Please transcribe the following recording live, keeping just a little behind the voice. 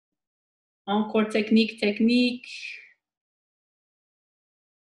Encore technique.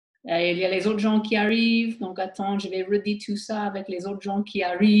 Il y a les autres gens qui arrivent. Donc, attends, je vais redire tout ça avec les autres gens qui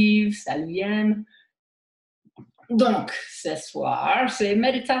arrivent. Ça vienne. Donc, ce soir, c'est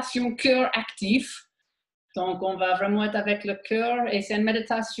méditation cœur actif. Donc, on va vraiment être avec le cœur. Et c'est une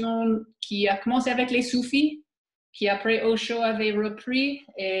méditation qui a commencé avec les soufis, qui après Osho avait repris.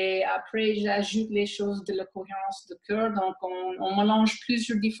 Et après, j'ajoute les choses de la cohérence de cœur. Donc, on mélange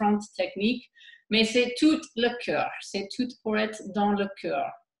plusieurs différentes techniques. Mais c'est tout le cœur. C'est tout pour être dans le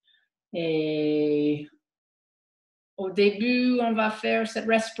cœur. Et au début, on va faire cette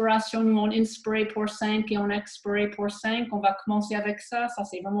respiration où on inspire pour 5 et on expire pour 5. On va commencer avec ça. Ça,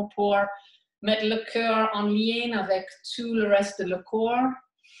 c'est vraiment pour mettre le cœur en lien avec tout le reste de le corps.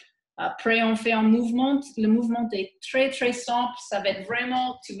 Après, on fait un mouvement. Le mouvement est très, très simple. Ça va être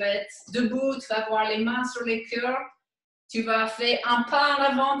vraiment, tu vas être debout, tu vas avoir les mains sur les cœurs. Tu vas faire un pas en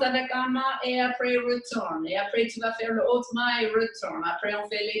avant avec un main et après retourne. Et après, tu vas faire l'autre main et retourne. Après, on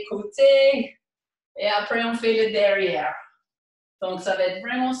fait les côtés et après, on fait le derrière. Donc, ça va être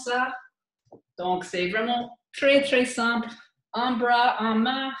vraiment ça. Donc, c'est vraiment très, très simple. Un bras, un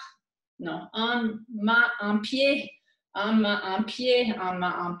main. Non, un main, un pied. Un main, un pied. Un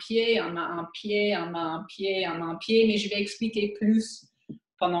main, un pied. Un main, un pied. Un main, un pied. Un main, un pied. Mais je vais expliquer plus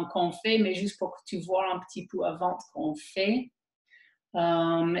pendant qu'on fait, mais juste pour que tu vois un petit peu avant qu'on fait.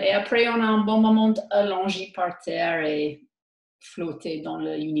 Et après, on a un bon moment allongé par terre et flotter dans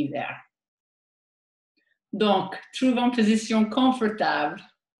l'univers. Donc, trouve une position confortable.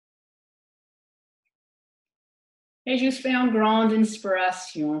 Et juste fais une grande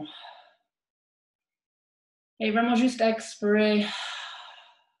inspiration. Et vraiment juste expirer.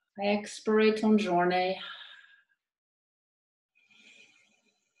 Expirer ton journée.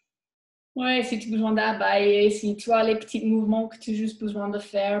 Ouais, si tu as besoin d'abailler, si tu as les petits mouvements que tu as juste besoin de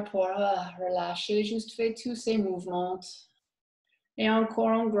faire pour relâcher, juste fais tous ces mouvements. Et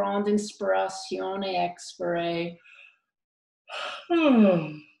encore une grande inspiration et expirer.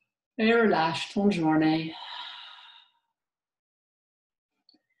 Et relâche ton journée.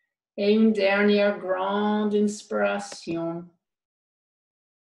 Et une dernière grande inspiration.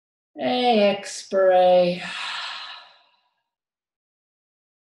 Et expirer.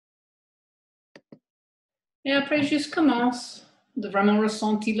 Et après, juste commence de vraiment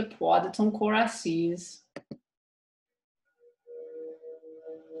ressentir le poids de ton corps assise.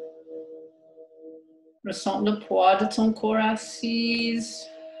 Ressens le poids de ton corps assise.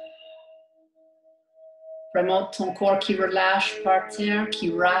 Vraiment ton corps qui relâche par terre,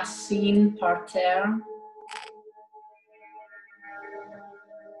 qui racine par terre.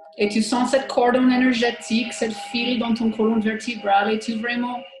 Et tu sens cette cordon énergétique, cette fil dans ton colonne vertébrale, et tu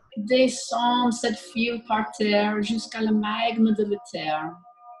vraiment descends cette fil par terre jusqu'à le magma de la terre.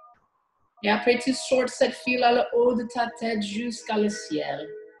 Et après, tu sors cette fil à le haut de ta tête jusqu'à le ciel.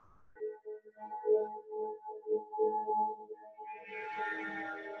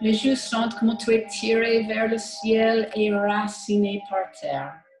 Et je sens comment tu es tiré vers le ciel et raciné par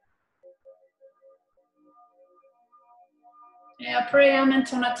terre. Et après, amène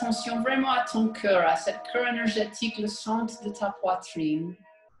ton attention vraiment à ton cœur, à cette cœur énergétique, le centre de ta poitrine.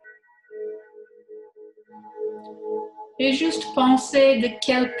 Et juste penser de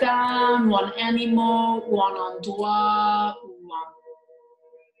quelqu'un, ou un animal, ou un endroit, ou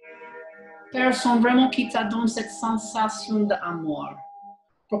une personne vraiment qui t'a donné cette sensation d'amour.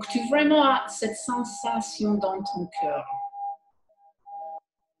 Pour que tu vraiment aies cette sensation dans ton cœur.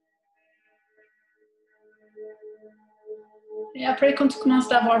 Et après, quand tu commences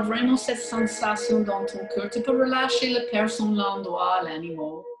à avoir vraiment cette sensation dans ton cœur, tu peux relâcher la personne, l'endroit,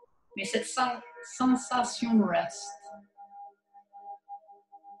 l'animal. Mais cette sensation reste.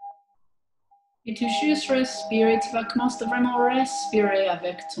 Et tu juste respires, tu vas commencer à vraiment respirer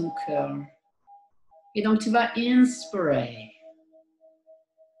avec ton cœur. Et donc, tu vas inspirer.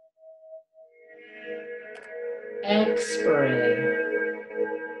 Expirer.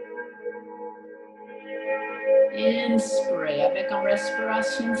 Inspirer avec une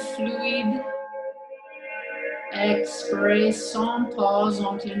respiration fluide. Expirer sans pause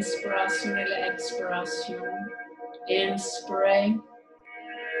entre l'inspiration et l'expiration. Inspirer.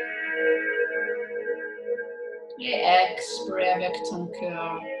 Et expirer avec ton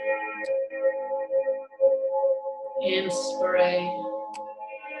cœur. Inspirer.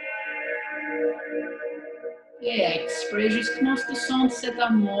 Et expirer. Juste commence à sentir cet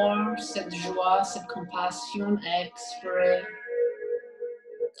amour, cette joie, cette compassion. Expirer.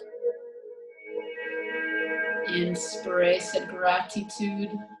 Inspirer cette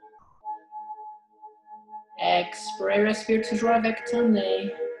gratitude. Expirer, respire toujours avec ton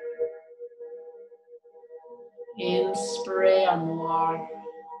nez. Inspirez, amour.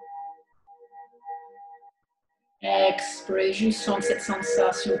 Expirez, juste sens cette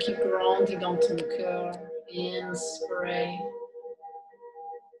sensation qui grandit dans ton cœur. Inspirez.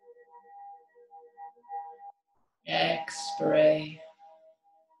 Expirez.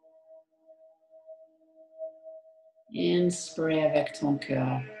 Inspirez avec ton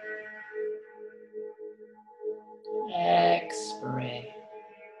cœur. Expirez.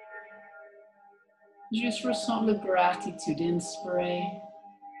 Juste ressens la gratitude. Inspirez.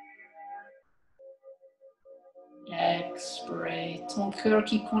 Expirez. Ton cœur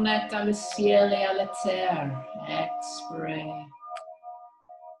qui connecte à le ciel et à la terre. Expirez.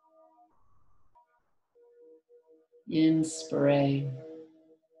 Inspirez.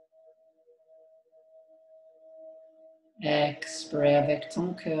 Expirez avec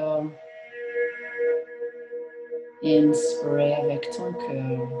ton cœur. Inspirez avec ton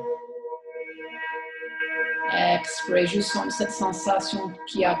cœur. Expirez, juste sens cette sensation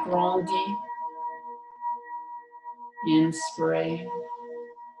qui a grandi. Inspirez.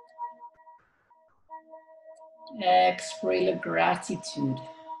 Expirez la gratitude.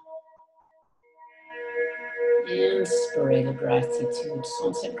 Inspirez la gratitude.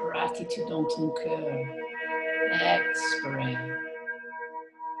 Sens cette gratitude dans ton cœur. Expirez.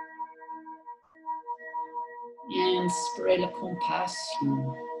 Inspirez la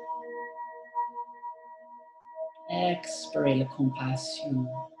compassion. Expirez la compassion.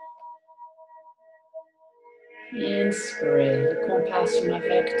 Inspirez la compassion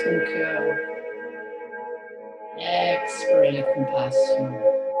avec ton cœur. Expirez la compassion.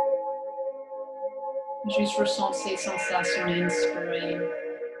 Juste ressens ces sensations. Inspirez.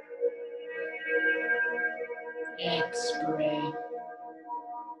 Expirez.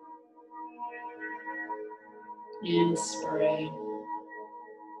 Inspirez.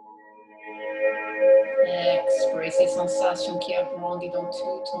 Expirez ces sensations qui ont grandi dans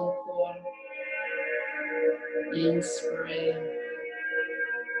tout ton corps. Inspirez.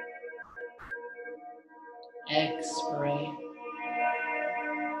 Expirez.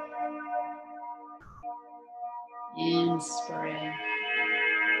 Inspirez.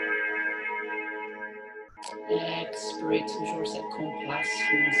 Expirez toujours cette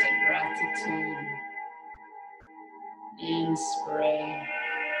compassion, cette gratitude. Inspirez.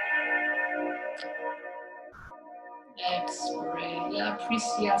 Expirez.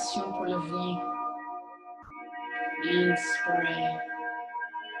 L'appréciation pour la vie. Inspirez.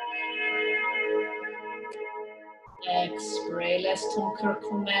 Expirez. Laisse ton cœur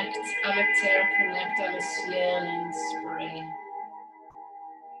connecte à la terre, connecte à le ciel. Inspirez.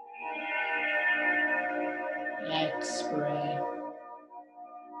 Expirez.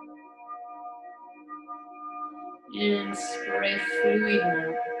 Inspirez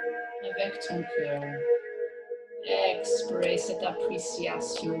fluidement avec ton cœur. Expirez cette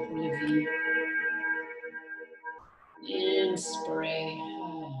appréciation pour la vie. Inspirez.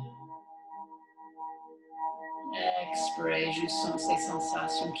 Expirez, juste sens ces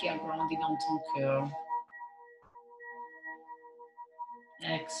sensations qui ont grandi dans ton cœur.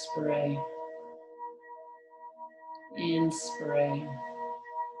 Expirez. Inspirez.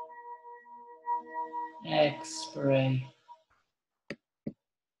 Expirez.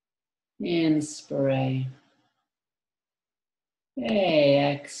 Inspirez. Et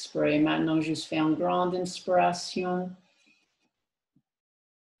expirez. Maintenant, juste fais une grande inspiration.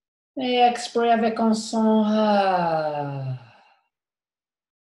 Et expirez avec un son.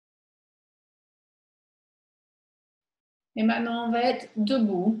 Et maintenant, on va être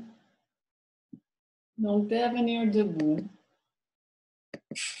debout. Donc, devenir debout.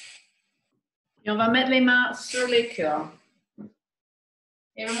 Et on va mettre les mains sur les cœurs.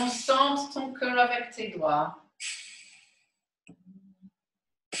 Et on sente ton cœur avec tes doigts.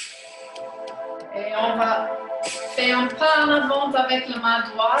 Et on va faire un pas en avant avec la main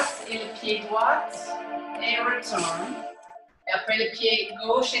droite et le pied droit. Et retourne. Et après le pied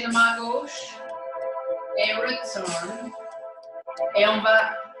gauche et la main gauche. Et retourne. Et on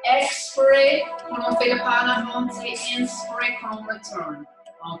va expirer quand on fait le pas en avant et inspirer quand on retourne.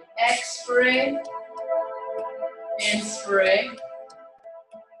 Donc, expirer, inspirer,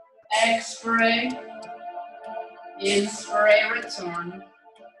 expirer, inspirer, retourne.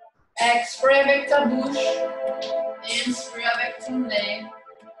 Expire avec ta bouche, inspire avec ton nez,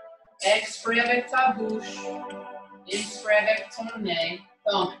 expire avec ta bouche, inspire avec ton nez.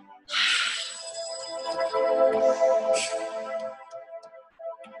 Donc,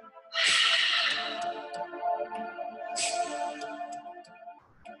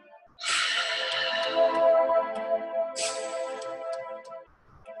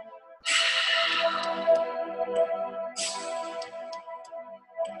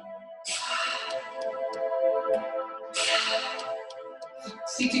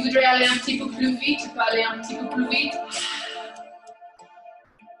 Si tu voudrais aller un petit peu plus vite, tu peux aller un petit peu plus vite.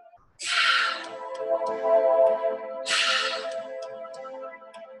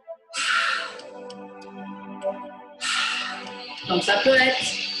 Donc ça peut être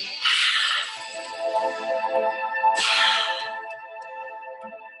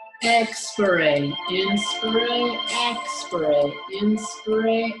expirate, inspirate, expirate,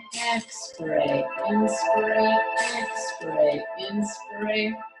 inspirate, expirate, inspirate, expirate,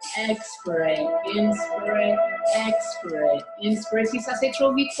 inspirate, expirate, inspirate, expirate, inspirate. Si ça c'est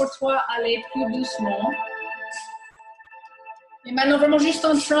trop vite pour toi, allez plus doucement. Et maintenant vraiment juste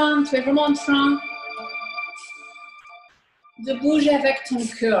en train, tu es vraiment en train de bouger avec ton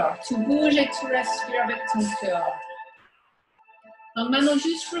cœur. Tu bouges et tu respires avec ton cœur. Donc maintenant,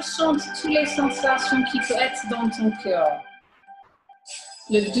 juste ressens toutes les sensations qui peuvent être dans ton cœur.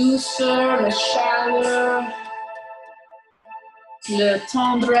 La douceur, la chaleur, la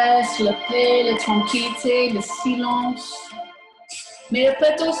tendresse, la paix, la tranquillité, le silence. Mais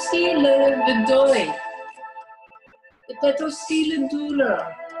peut-être aussi le deuil. Et peut-être aussi la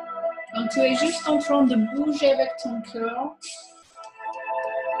douleur. Donc tu es juste en train de bouger avec ton cœur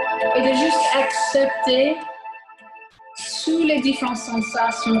et de juste accepter toutes les différentes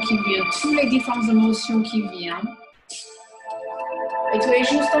sensations qui viennent, toutes les différentes émotions qui viennent. Et tu es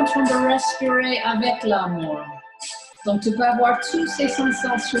juste en train de respirer avec l'amour. Donc tu peux avoir toutes ces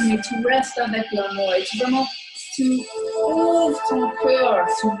sensations, mais tu restes avec l'amour. Et tu ouvres ton cœur,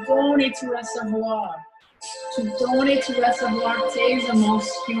 tu donnes et tu recevoir. Tu donnes et tu recevoir tes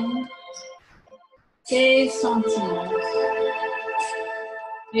émotions, tes sentiments.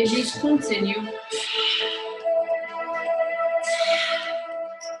 Et juste continue.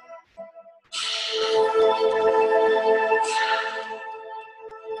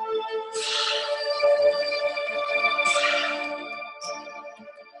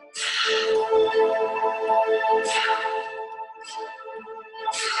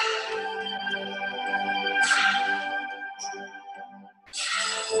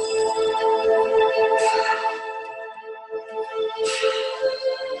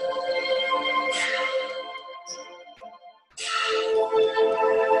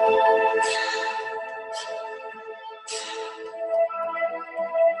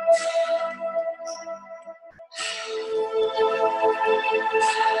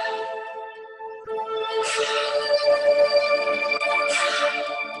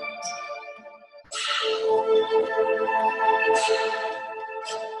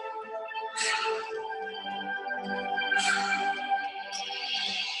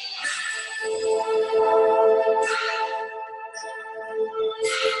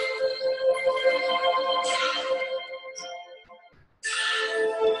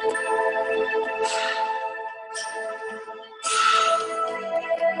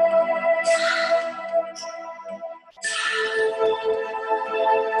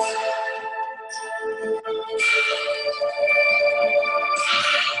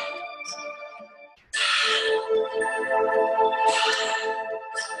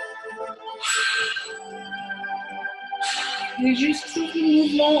 Et juste tout le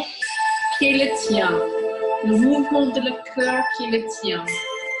mouvement qui est le tien. Le mouvement de le cœur qui est le tien.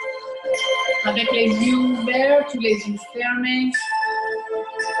 Avec les yeux ouverts ou les yeux fermés.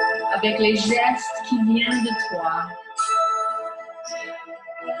 Avec les gestes qui viennent de toi.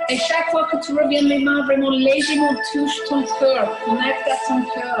 Et chaque fois que tu reviens, les mains vraiment légèrement touchent ton cœur, connecte à ton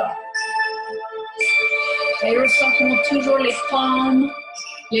cœur. Et ressens comment toujours les palmes,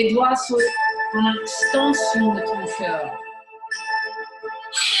 les doigts sont en extension de ton cœur.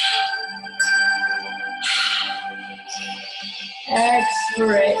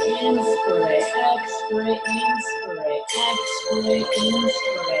 Expirate, inspirate, expirate, inspirate, expirate,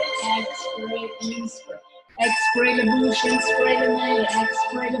 inspirate, expirate, inspirate. Expirate la bouche, inspirate le nez,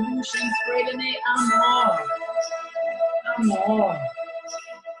 expirate la bouche, inspirate le nez, amour. Amour.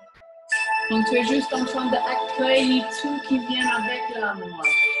 Donc tu es juste en train d'accueillir tout qui vient avec l'amour.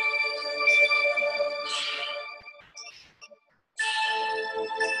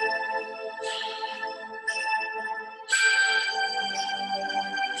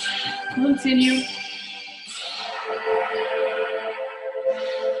 Continue.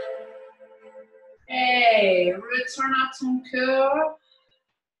 Et retourne à ton cœur.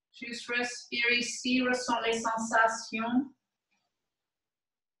 Juste respire ici, ressens les sensations.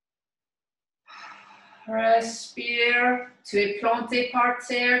 Respire. Tu es planté par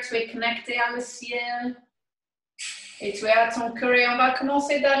terre, tu es connecté à le ciel. Et tu es à ton cœur et on va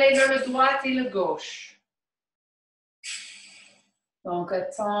commencer d'aller vers le droit et le gauche. Donc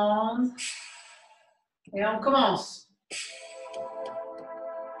attendre. Et on commence.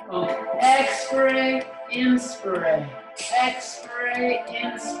 Donc, expirez, inspirez. Expirez,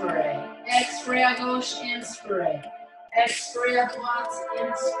 inspirez. Expirez à gauche, inspirez. Expirez à droite,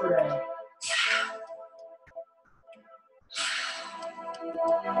 inspirez.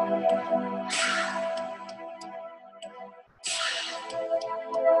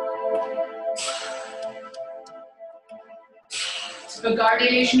 Tu peux garder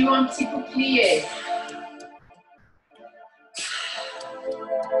les genoux un petit peu pliés.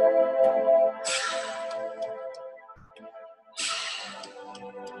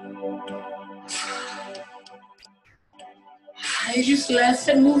 Et juste laisse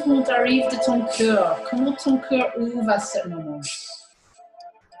le mouvement arrive de ton cœur. Comment ton cœur ouvre à ce moment?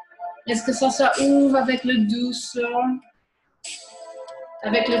 Est-ce que ça ouvre avec le douceur,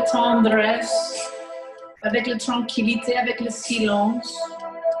 avec la tendresse, avec la tranquillité, avec le silence?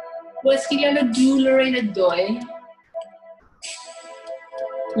 Ou est-ce qu'il y a la douleur et le deuil,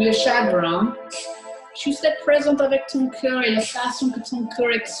 ou le chagrin? Juste être présente avec ton cœur et la façon que ton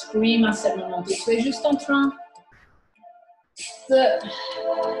cœur exprime à ce moment. Tu es juste en train de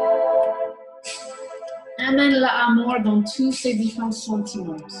amener l'amour dans tous ces différents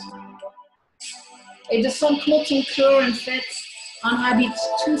sentiments. Et de sentir comment ton cœur, en fait, en habite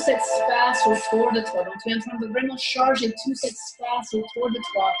tout cet espace autour de toi. Donc, tu es en train de vraiment charger tout cet espace autour de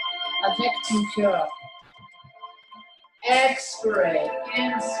toi avec ton cœur. Expirez,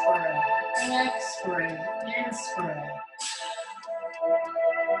 inspirez, expirez, inspirez.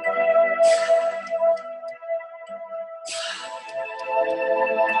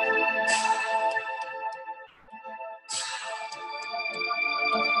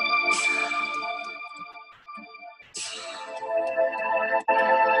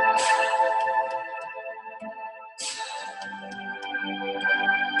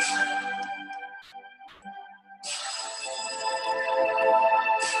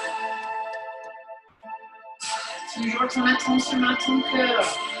 Toujours ton attention à ton cœur.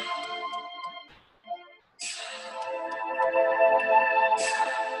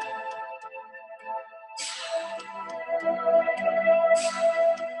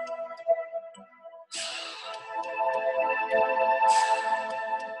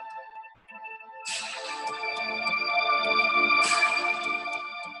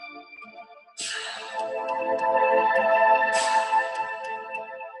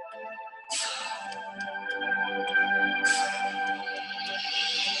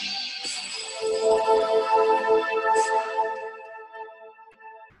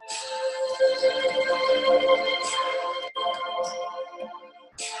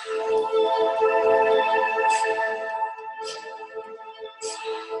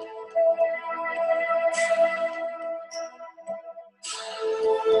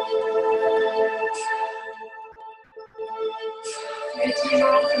 Et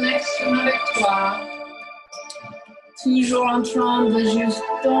toujours en connexion avec toi. Toujours en train de juste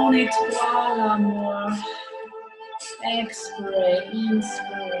donner toi l'amour. Expirez,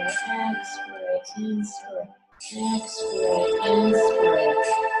 inspirez, expirez, inspirez, expirez, inspirez.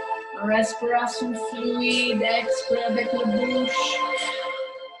 Respiration fluide, expirez avec la bouche.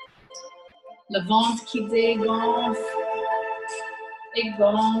 Le ventre qui dégonfle et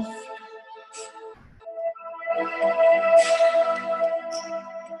gonfle.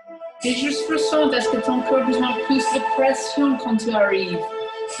 Et juste ressens, est-ce que ton corps a besoin de plus de pression quand tu arrives?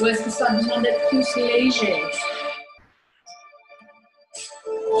 Ou est-ce que ça a besoin d'être plus léger?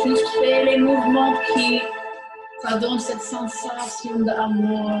 Juste fais les mouvements qui te donnent cette sensation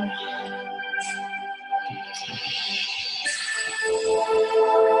d'amour.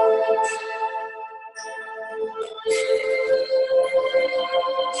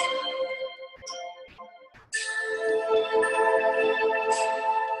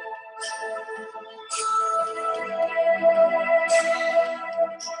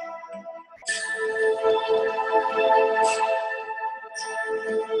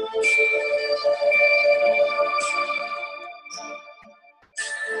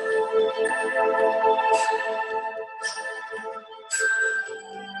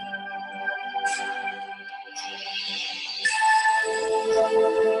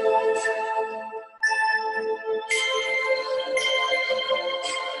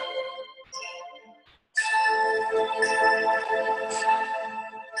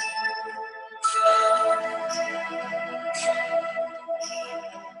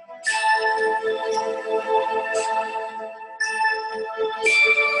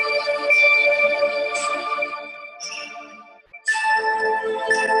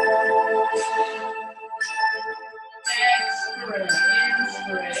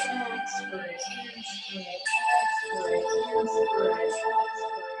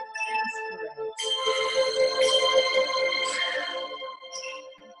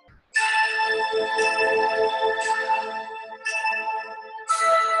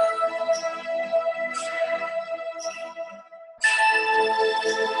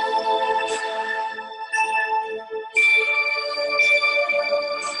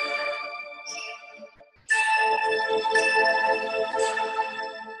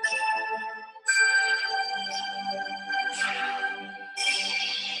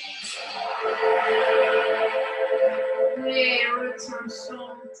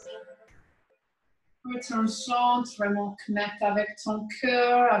 Retourne centre, vraiment connecte avec ton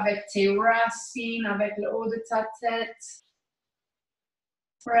cœur, avec tes racines, avec le haut de ta tête.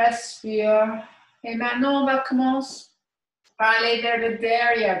 Respire. Et maintenant, on va commencer par aller vers le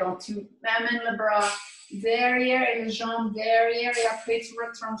derrière. Donc, tu amènes le bras derrière et les jambes derrière et après, tu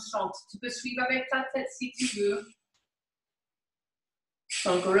retournes centre. Tu peux suivre avec ta tête si tu veux.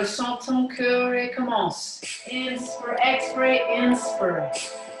 Donc, ressens ton cœur et commence. Inspire, expire, inspire.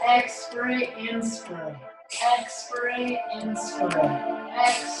 Expire, inspire. Expire, inspire.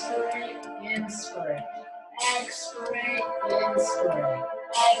 Expire, inspire.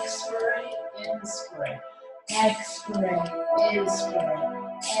 Expire, inspire. Expire, inspire. Expire,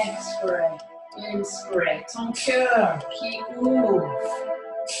 inspire. Expire, inspire. Ton cœur qui ouvre.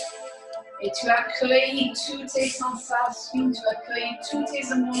 Et tu accueilles toutes tes sensations, tu accueilles toutes tes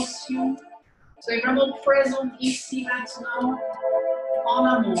émotions. Tu es vraiment présent ici maintenant, en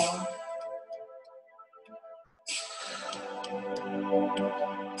amour.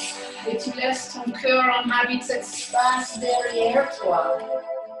 Et tu laisses ton cœur en habiter cet espace derrière toi.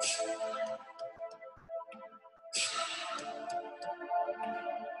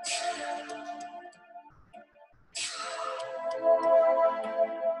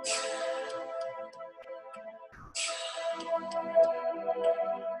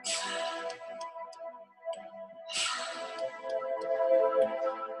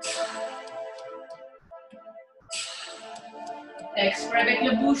 Expire avec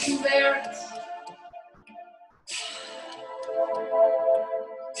la bouche ouverte.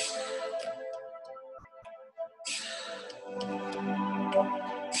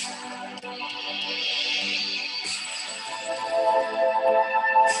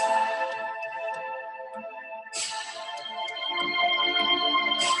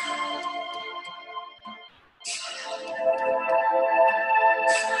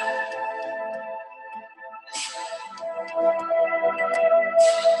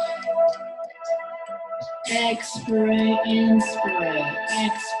 Expire, inspire,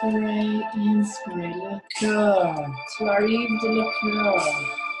 expire, inspire, le cœur. Tu arrives de le cœur.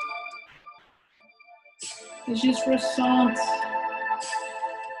 Et juste ressens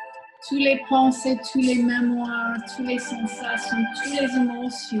toutes les pensées, toutes les mémoires, toutes les sensations, toutes les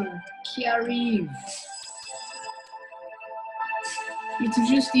émotions qui arrivent. Et tu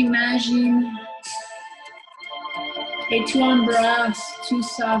juste imagines et tu embrasses tout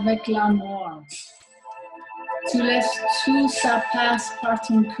ça avec l'amour. Tu laisses tout ça passe par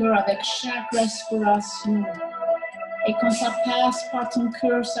ton cœur avec chaque respiration. Et quand ça passe par ton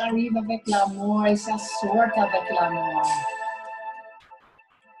cœur, ça arrive avec l'amour et ça sort avec l'amour.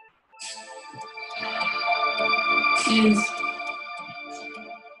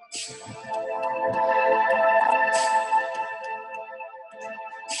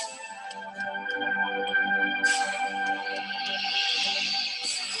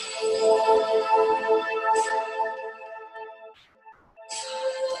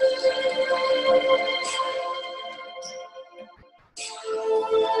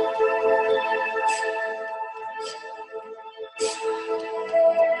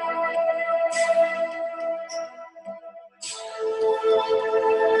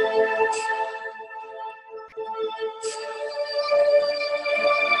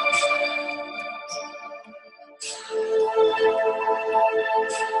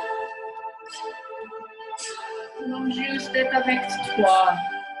 Donc juste être avec toi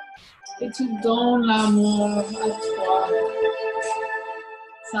et tu donnes l'amour à toi.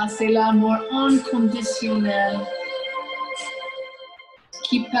 Ça c'est l'amour inconditionnel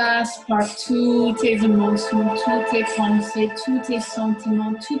qui passe par toutes tes émotions, toutes tes pensées, tous tes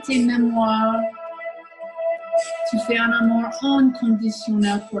sentiments, toutes tes mémoires. Tu fais un amour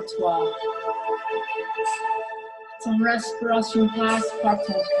inconditionnel pour toi. Ton respiration passe par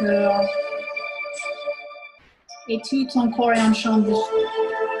ton cœur. Et tout ton corps est en train de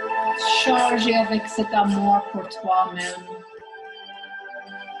charger avec cet amour pour toi-même.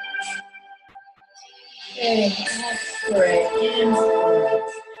 Et expire,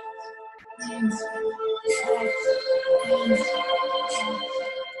 inspire, inspire,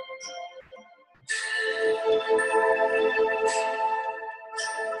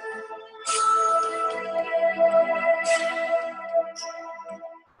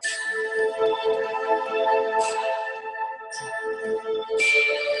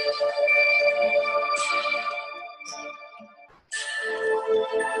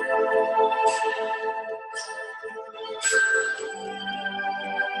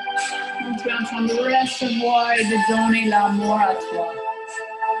 tu es en train de recevoir et de donner l'amour à toi.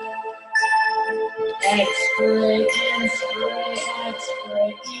 Expire, inspire,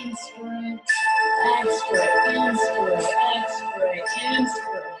 expirate, inspirate, expirate, inspirate, expirate,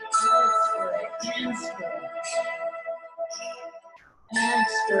 inspirate, expirate, inspirate.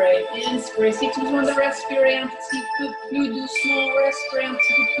 Expirate, inspirate. Si tu as besoin de respirer un petit peu plus doucement, respire un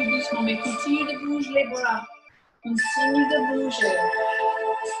petit peu plus doucement, mais continue de bouger les bras. Continue de bouger.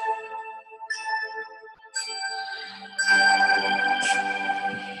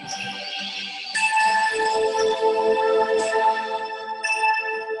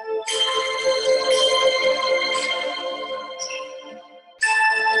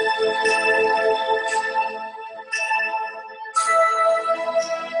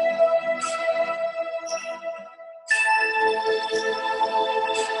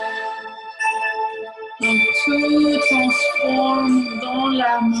 Donc, tout transforme dans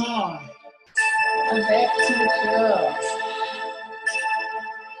la mort avec ton cœur.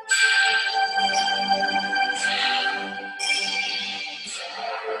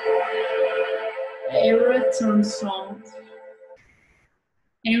 Et retourne centre.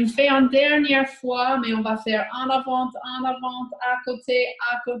 Et on fait une dernière fois, mais on va faire en avant, à côté,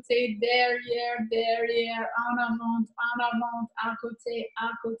 derrière, derrière, en avant, à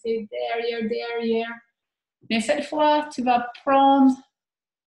côté, derrière, derrière. Mais cette fois, tu vas prendre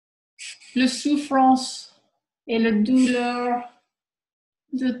la souffrance et la douleur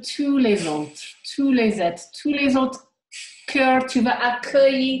de tous les autres, tous les êtres, tous les autres cœurs. Tu vas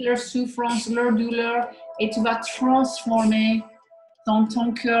accueillir leur souffrance, leur douleur et tu vas transformer dans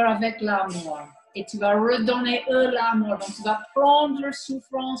ton cœur avec l'amour. Et tu vas redonner eux l'amour. Donc, tu vas prendre leur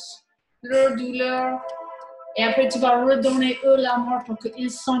souffrance, leur douleur et après, tu vas redonner eux l'amour pour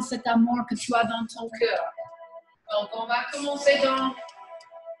qu'ils sentent cet amour que tu as dans ton cœur. Donc, on va commencer dans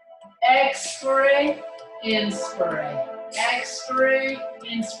expire, inspire. Expire,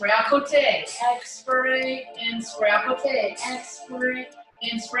 inspire. À côté. Expire, inspire. À côté. Expire,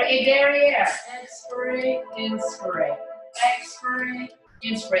 inspire. Et derrière. Expire, inspire. Expire,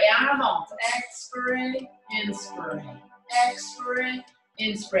 inspire. Et en avant. Expire, inspire. Expire,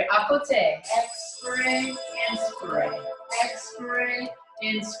 inspire. À côté. Expire, inspire. Expire,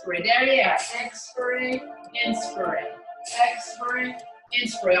 inspire. Derrière. Expire, inspire. Expire,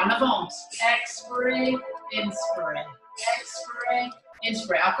 inspire. En avant. Expire, inspire. Expire,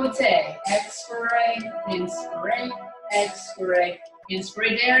 inspire. À côté. Expire, inspire. Expire,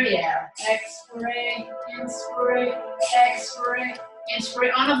 inspire. Derrière. Expire, inspire. Expire,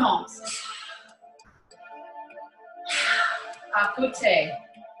 inspire. En avant. À côté.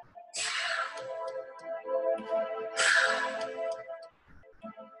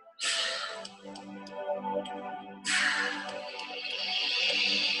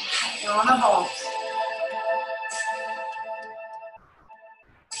 Et en avant.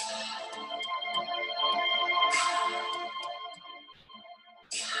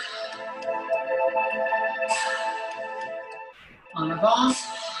 En avant.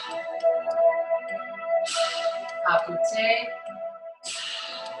 À côté.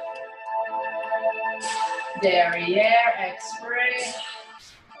 Derrière, expire.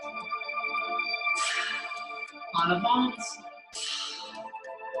 En avant.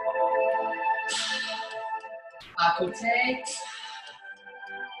 À côté.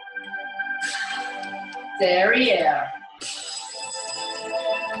 Derrière.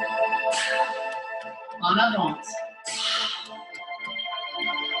 En avant.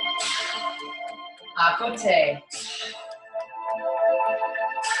 À côté.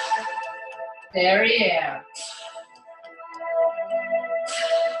 Derrière.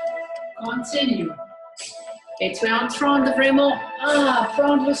 Continue. Et tu es en train de vraiment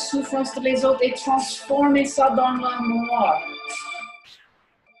prendre la souffrance des autres et transformer ça dans l'amour.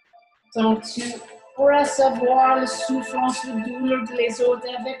 Donc, tu pourras savoir la souffrance, la douleur des autres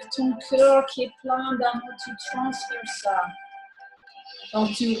avec ton cœur qui est plein d'amour. Tu transfères ça.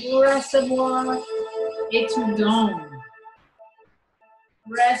 Donc, tu recevoir et tu donnes.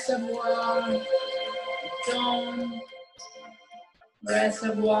 Recevoir, donne.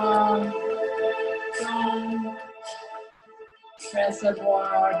 Recevoir, donne.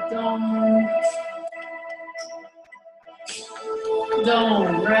 Recevoir, donne.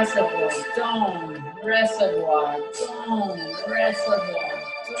 Donne, recevoir, donne. Recevoir, donne. Recevoir,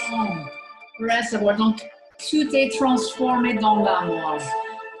 donne. Recevoir. Donc, tout est transformé dans l'amour.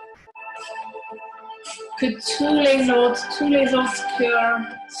 Que tous les autres cœurs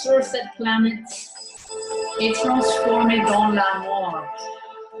sur cette planète est transformé dans l'amour.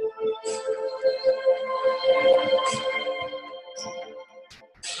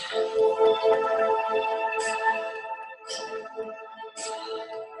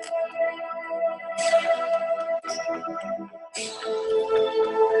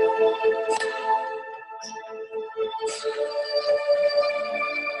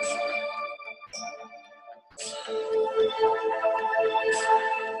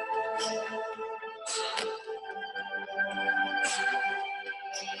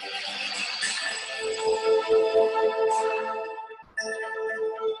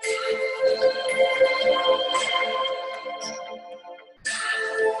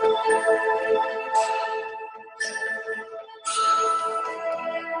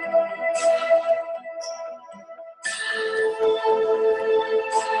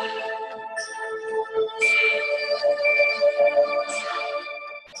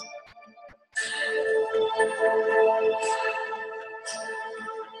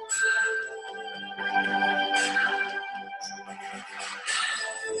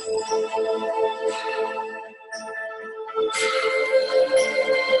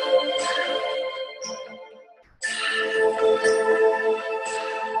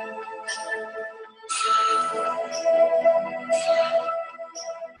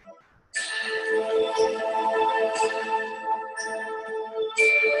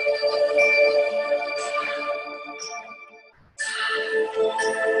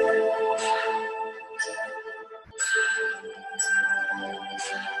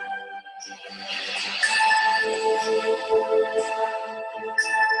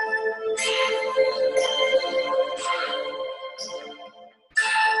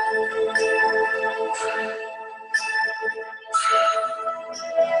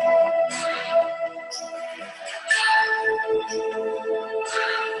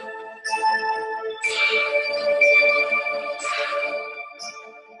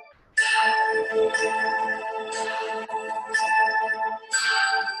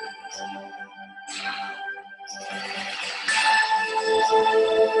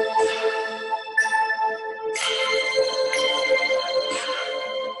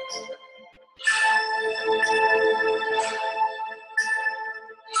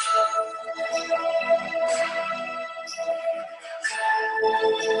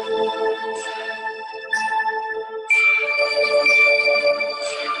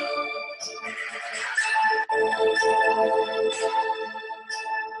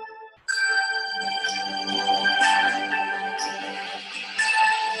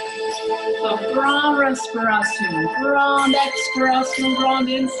 Donc, grande respiration, grande expiration, grande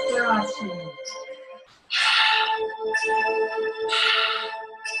inspiration.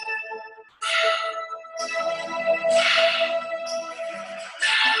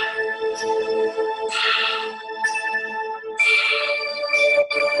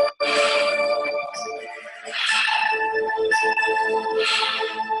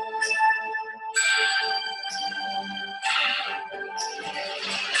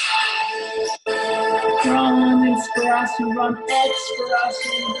 Grande inspiration, grande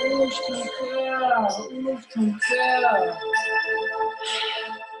expiration, bouge ton cœur, ouvre ton cœur.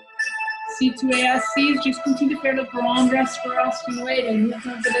 Si tu es assise, juste continue de faire la grande respiration et les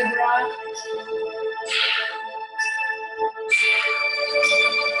mouvements de les bras.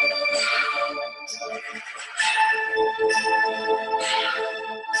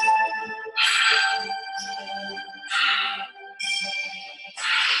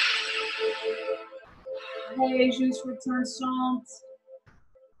 Et juste retourne chante.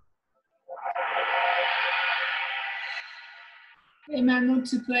 Et maintenant,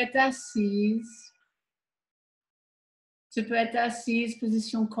 tu peux être assise. Tu peux être assise,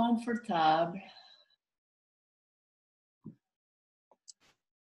 position confortable.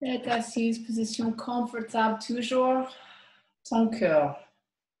 Être assise, position confortable, toujours ton cœur.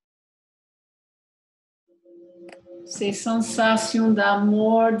 Ces sensations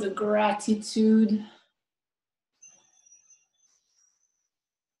d'amour, de gratitude.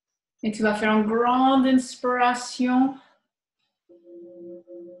 Et tu vas faire une grande inspiration.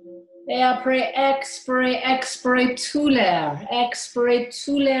 Et après, expire tout l'air. Expire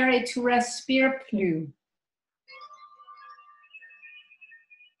tout l'air et tu respires plus.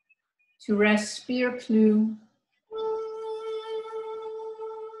 Tu respires plus.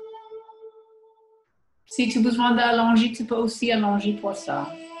 Si tu as besoin d'allonger, tu peux aussi allonger pour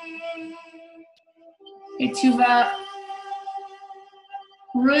ça. Et tu vas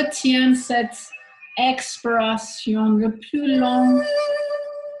retenir cette expiration le plus long.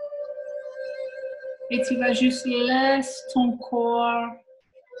 Et tu vas juste laisser ton corps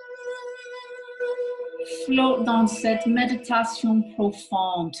flotter dans cette méditation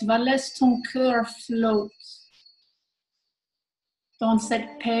profonde. Tu vas laisser ton cœur flotter dans cette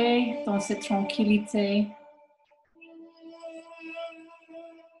paix, dans cette tranquillité,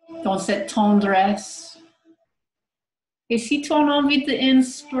 dans cette tendresse. Et si tu as envie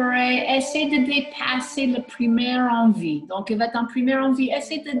d'inspirer, essaie de dépasser la première envie. Donc, avec ta première envie,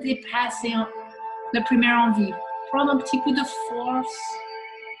 essaie de dépasser la première envie. Prends un petit peu de force.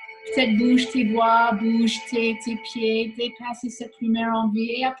 Peut-être bouge tes doigts, bouge tes pieds, dépasser cette première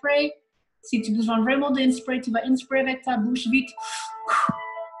envie. Et après, si tu as besoin vraiment d'inspirer, tu vas inspirer avec ta bouche vite.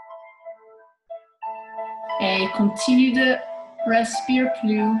 Et continue de respirer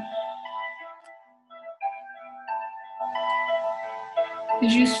plus.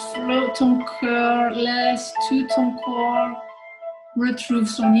 Juste flotte ton cœur, laisse tout ton corps retrouve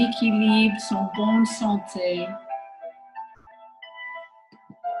son équilibre, son bonne santé.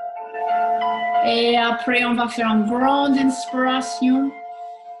 Et après, on va faire une grande inspiration.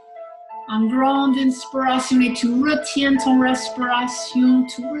 En grande inspiration et tu retiens ton respiration,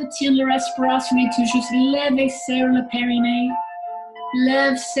 tu retiens la respiration et tu juste lèves et serres le périnée.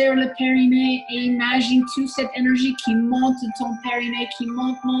 Lève, serre le périnée et imagine toute cette énergie qui monte de ton périnée, qui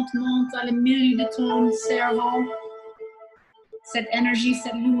monte à le milieu de ton cerveau. Cette énergie,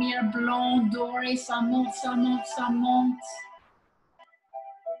 cette lumière blonde, dorée, ça monte.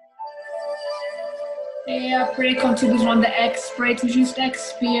 Et après, quand tu as besoin d'expirer, tu juste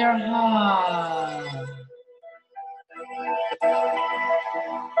expires.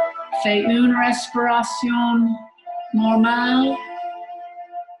 Fais une respiration normale.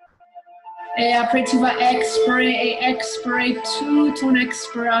 Et après, tu vas expirer toute ton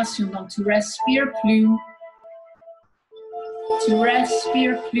expiration. Donc, tu respires plus.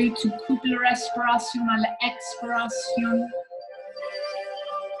 Tu coupes la respiration à l'expiration.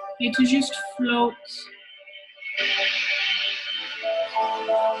 Et tu juste flottes.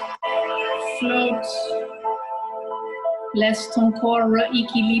 Laisse ton corps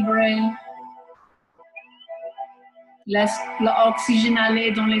rééquilibrer. Laisse l'oxygène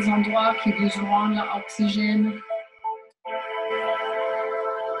aller dans les endroits qui besoin de l'oxygène.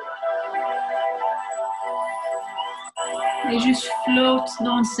 Et juste flotte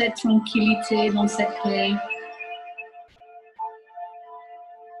dans cette tranquillité, dans cette paix.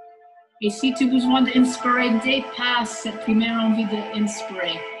 Et si tu as besoin d'inspirer, dépasse cette première envie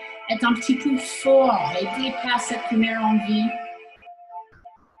d'inspirer. Est un petit peu fort et dépasse cette première envie.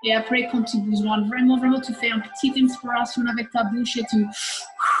 Et après, quand tu as besoin, vraiment, tu fais une petite inspiration avec ta bouche et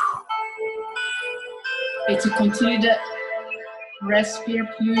tu continues de respirer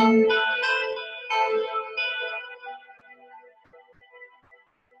plus.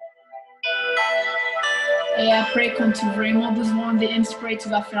 Et après, quand tu as vraiment besoin d'inspirer, tu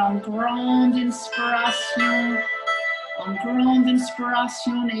vas faire une grande inspiration.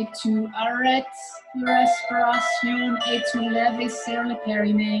 Et tu arrêtes la respiration et tu lèves et serres le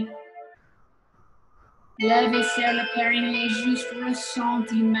périnée. Lève et serre le périnée et juste ressens,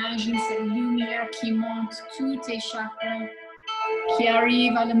 imagine cette lumière qui monte tous tes chakras, qui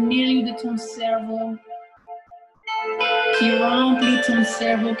arrive à le milieu de ton cerveau, qui remplit ton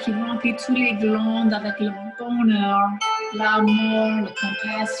cerveau, qui remplit toutes les glandes avec le bonheur, l'amour, la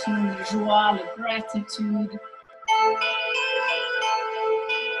compassion, la joie, la gratitude.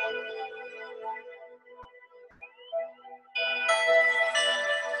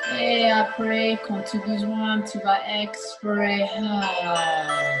 Et après, quand tu as besoin, tu vas expirer.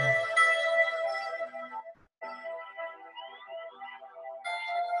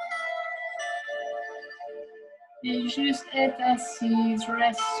 Et juste être assise,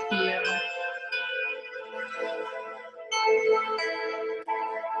 respire.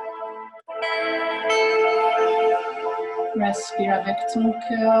 Respire avec ton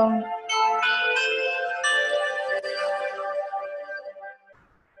cœur.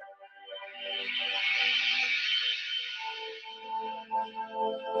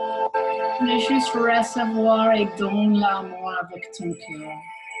 Mais juste recevoir et donner l'amour avec ton cœur.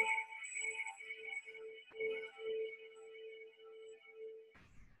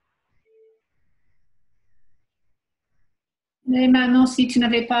 Et maintenant, si tu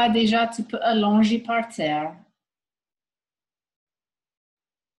n'avais pas déjà, tu peux allonger par terre.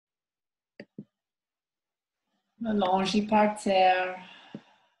 Allonger par terre.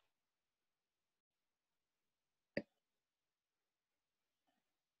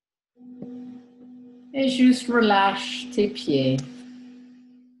 Et juste relâche tes pieds.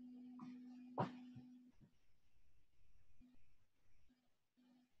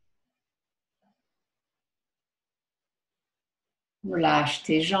 Relâche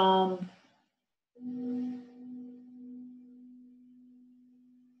tes jambes.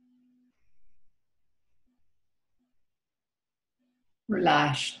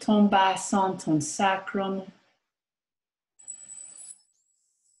 Relâche ton bassin, ton sacrum.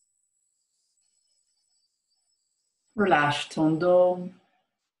 Relâche ton dos.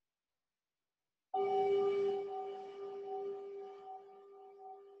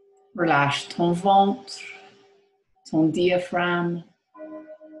 Relâche ton ventre, ton diaphragme.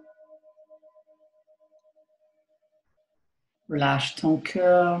 Relâche ton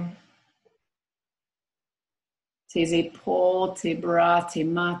cœur, tes épaules, tes bras, tes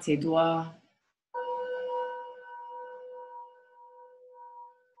mains, tes doigts.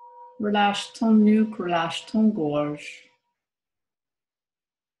 Relâche ton nuque, relâche ton gorge.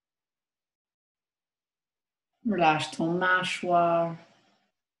 Relâche ton mâchoire,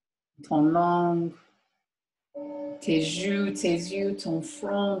 ton langue, tes joues, tes yeux, ton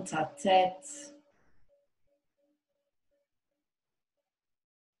front, ta tête.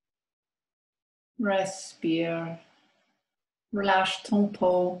 Respire. Relâche ton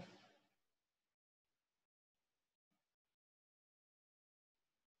peau.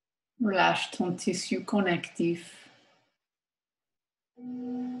 Relâche ton tissu connectif.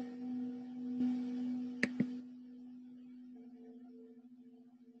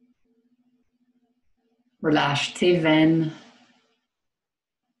 Relâche tes veines.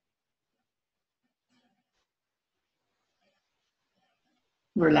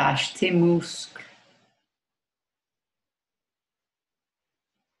 Relâche tes muscles.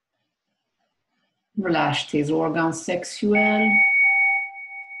 Relâche tes organes sexuels.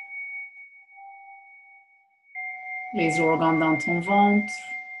 Les organes dans ton ventre.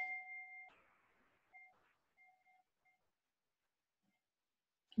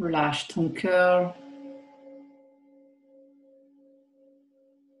 Relâche ton cœur.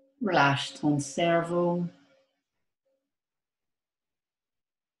 Relâche ton cerveau.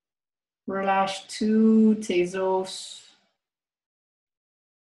 Relâche tous tes os,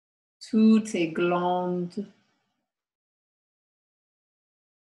 toutes tes glandes.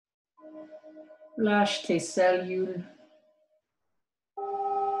 Relâche tes cellules,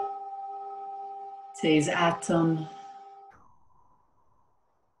 tes atomes,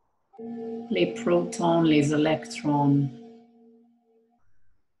 les protons, les électrons.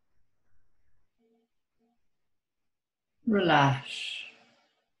 Relâche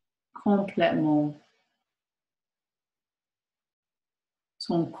complètement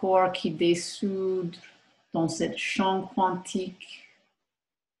ton corps qui dessoude dans cette champ quantique,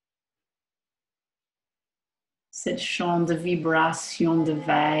 cette champ de vibration, de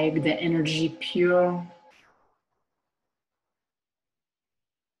vagues, d'énergie pure.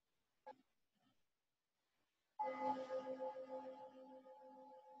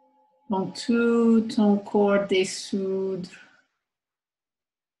 Donc tout ton corps dessoude.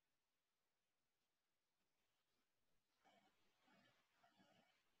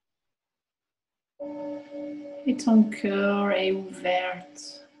 Et ton cœur est ouvert.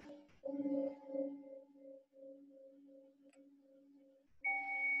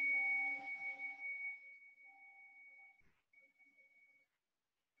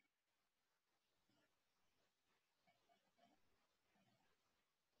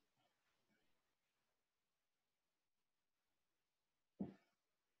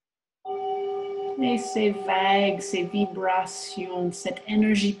 Et ces vagues, ces vibrations, cette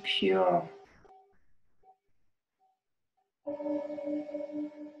énergie pure,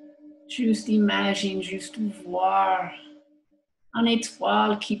 juste imagine, juste voir une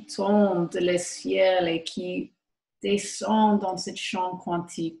étoile qui tombe de le ciel et qui descend dans ce champ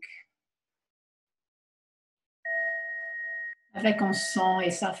quantique avec un son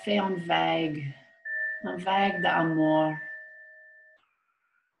et ça fait une vague d'amour.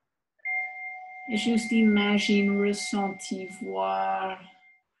 Et juste imagine, ressentir, voir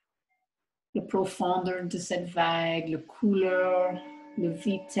la profondeur de cette vague, la couleur, la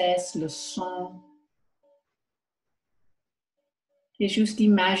vitesse, le son. Et juste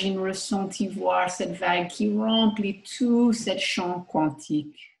imagine, ressentir, voir cette vague qui remplit tout ce champ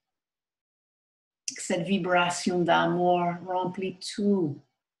quantique. Cette vibration d'amour remplit tout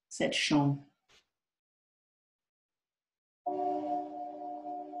ce champ.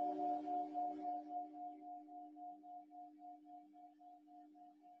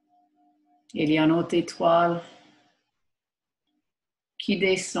 Il y a une autre étoile qui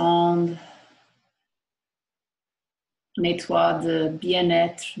descend, une étoile de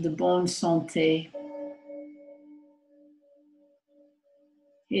bien-être, de bonne santé.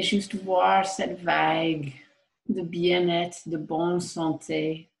 Et juste voir cette vague de bien-être, de bonne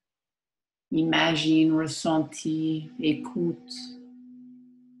santé. Imagine, ressentis, écoute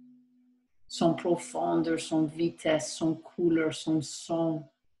son profondeur, son vitesse, son couleur, son son.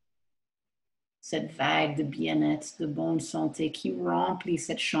 Cette vague de bien-être, de bonne santé qui remplit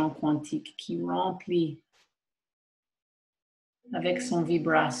cette champ quantique, qui remplit avec son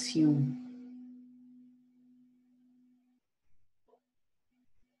vibration.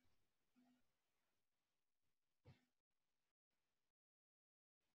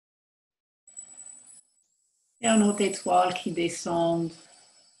 Et une autre étoile qui descend.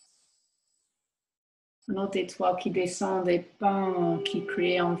 Une autre étoile qui descend des pans qui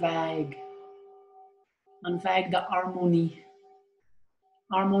crée une vague d'harmonie.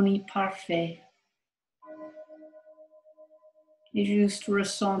 Harmonie parfaite. Et juste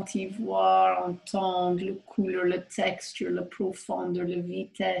ressentir, voir, entendre la couleur, la texture, la profondeur, la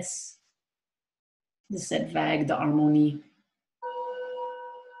vitesse de cette vague d'harmonie.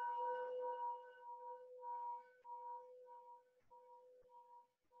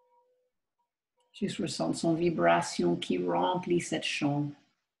 Juste ressens son vibration qui remplit cette chambre.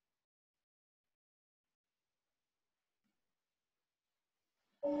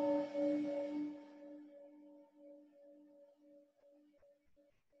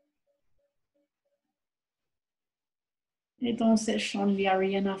 Et dans cette chambre, il n'y a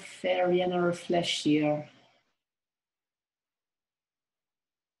rien à faire, rien à réfléchir.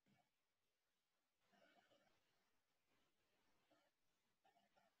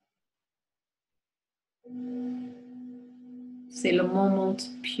 C'est le moment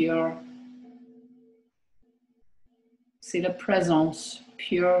pur. C'est la présence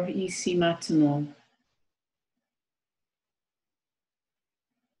pure ici maintenant.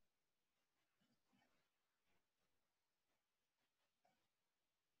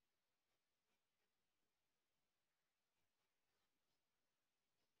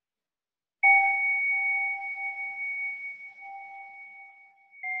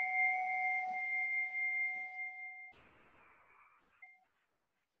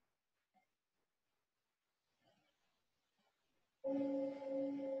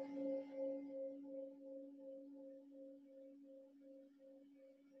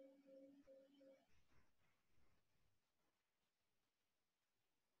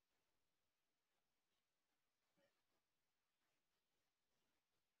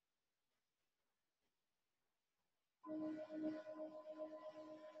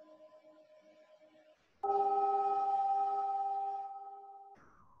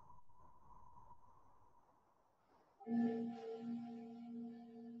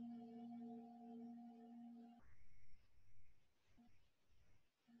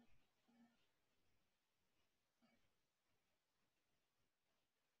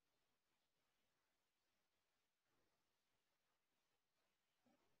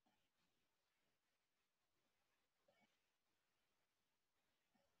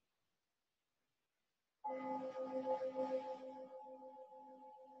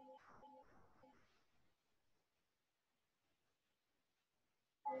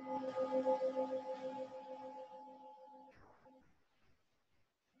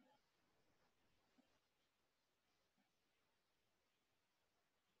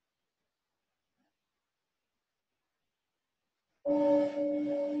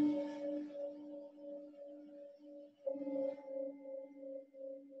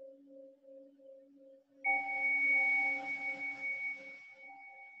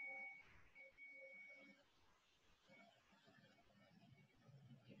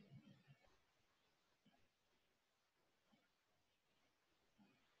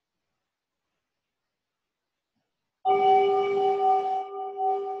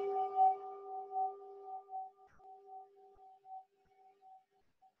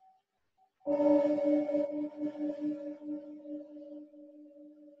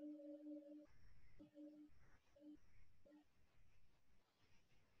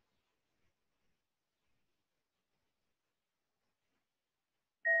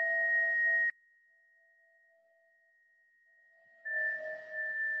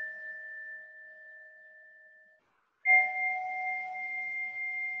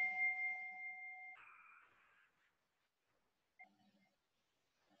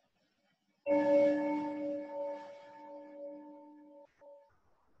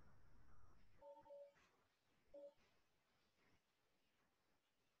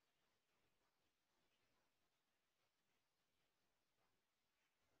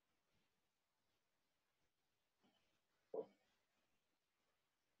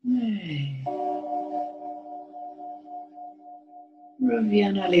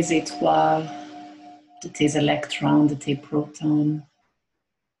 Reviens à les étoiles de tes électrons, de tes protons.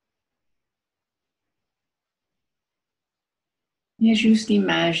 Et juste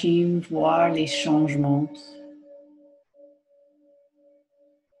imagine voir les changements.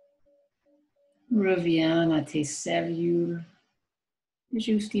 Reviens à tes cellules. Et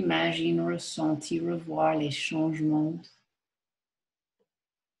juste imagine, ressentir, revoir les changements.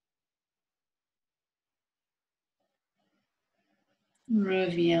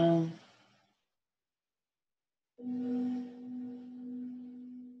 Reviens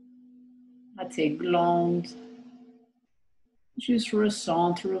à tes glandes. Juste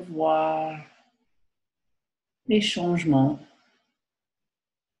ressentir, revoir les changements.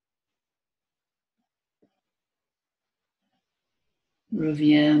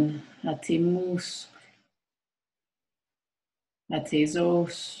 Reviens à tes muscles, à tes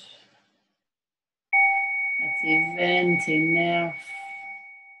os, à tes veines, tes nerfs,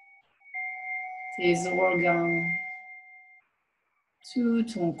 tes organes, tout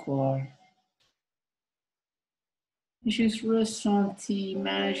ton corps. Juste ressentir,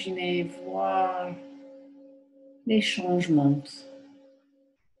 imaginer, voir les changements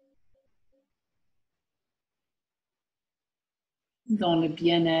dans le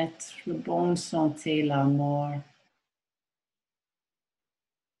bien-être, la bonne santé, l'amour.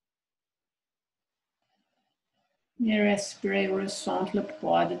 Et respirer, ressens le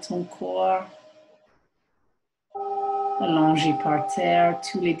poids de ton corps allongé par terre,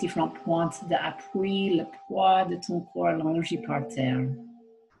 tous les différentes pointes d'appui, le poids de ton corps allongé par terre.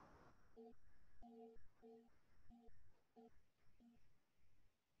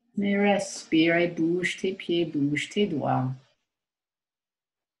 Mais respire et bouge tes pieds, bouge tes doigts.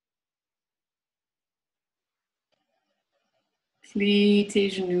 Plie tes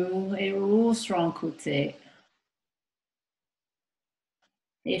genoux et roule sur un côté.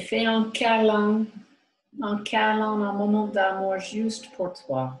 Et fais un câlin, un moment d'amour juste pour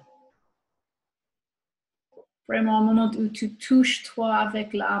toi. Vraiment un moment où tu touches toi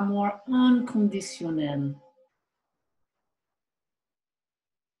avec l'amour inconditionnel.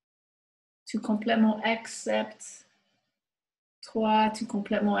 Tu complètement acceptes toi, tu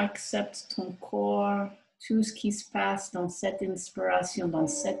complètement acceptes ton corps, tout ce qui se passe dans cette inspiration, dans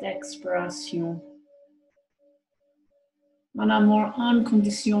cette expiration. Un amour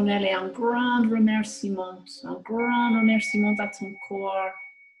inconditionnel et un grand remerciement à ton corps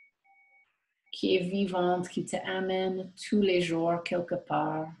qui est vivant, qui te amène tous les jours quelque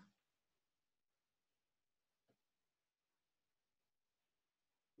part.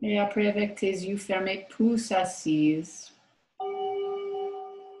 Et après, avec tes yeux fermés, pousse assise.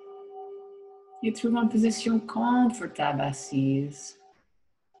 Et trouve une position confortable assise.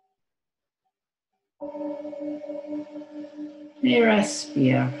 Et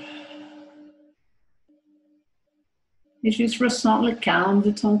respire. Et juste ressens le calme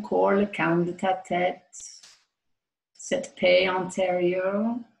de ton corps, le calme de ta tête, cette paix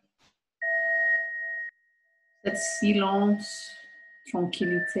intérieure, cette silence,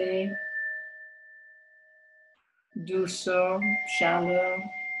 tranquillité, douceur, chaleur,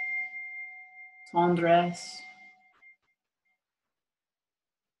 tendresse.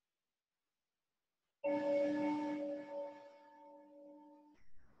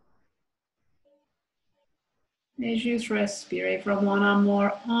 Et juste respirer vraiment un amour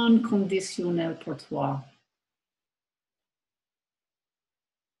inconditionnel pour toi.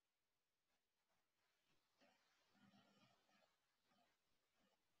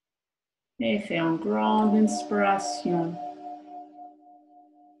 Et fais une grande inspiration.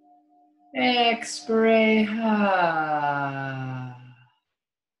 Expirez.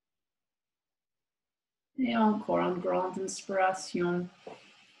 Et encore une grande inspiration.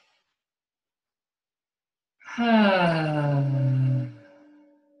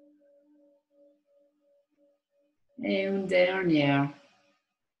 Et une dernière.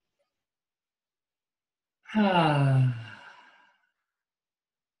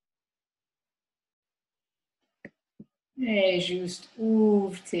 Et juste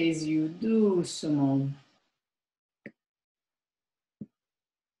ouvre tes yeux doucement.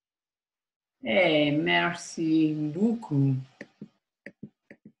 Et merci beaucoup.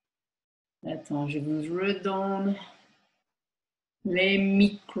 Attends, je vous redonne les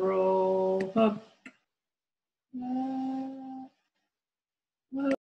micros. Hop.